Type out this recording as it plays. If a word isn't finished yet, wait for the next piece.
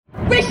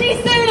Rishi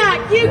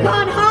Sunak, you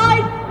can't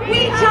hide.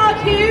 We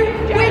charge you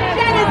with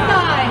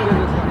genocide.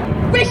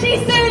 Rishi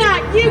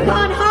Sunak, you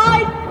can't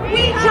hide.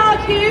 We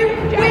charge you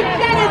with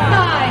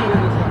genocide.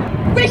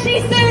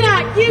 Rishi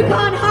Sunak, you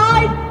can't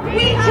hide.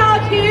 We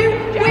charge you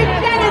with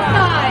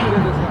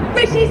genocide.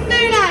 Rishi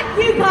Sunak,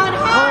 you can't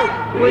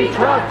hide. We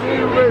charge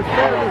you with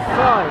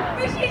genocide.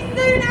 Rishi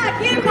Sunak,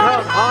 you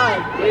can't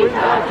hide. We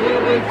charge you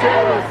with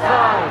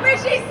genocide.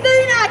 Rishi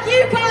Sunak,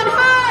 you can't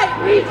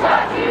hide. We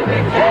charge you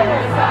with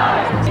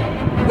genocide.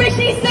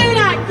 Rishi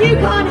Sunak, you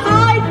can't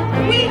hide.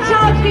 We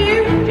charge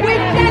you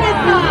with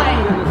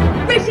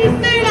genocide. Rishi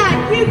Sunak,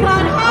 you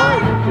can't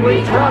hide. We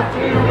charge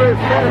you with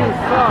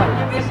genocide.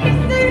 Rishi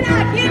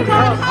Sunak, you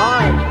can't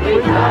hide. We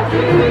charge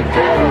you with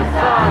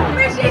genocide.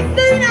 Rishi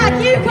Sunak,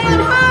 you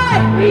can't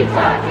hide. We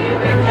charge you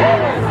with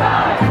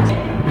genocide.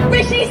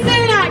 Rishi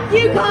Sunak,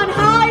 you can't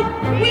hide.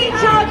 We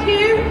charge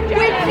you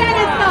with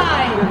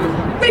genocide.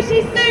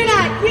 Rishi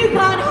Sunak, you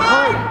can't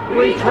hide.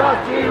 We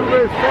charge you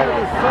with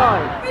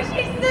genocide.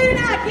 Rishi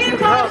Sunak, you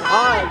can't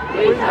hide.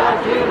 We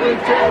charge you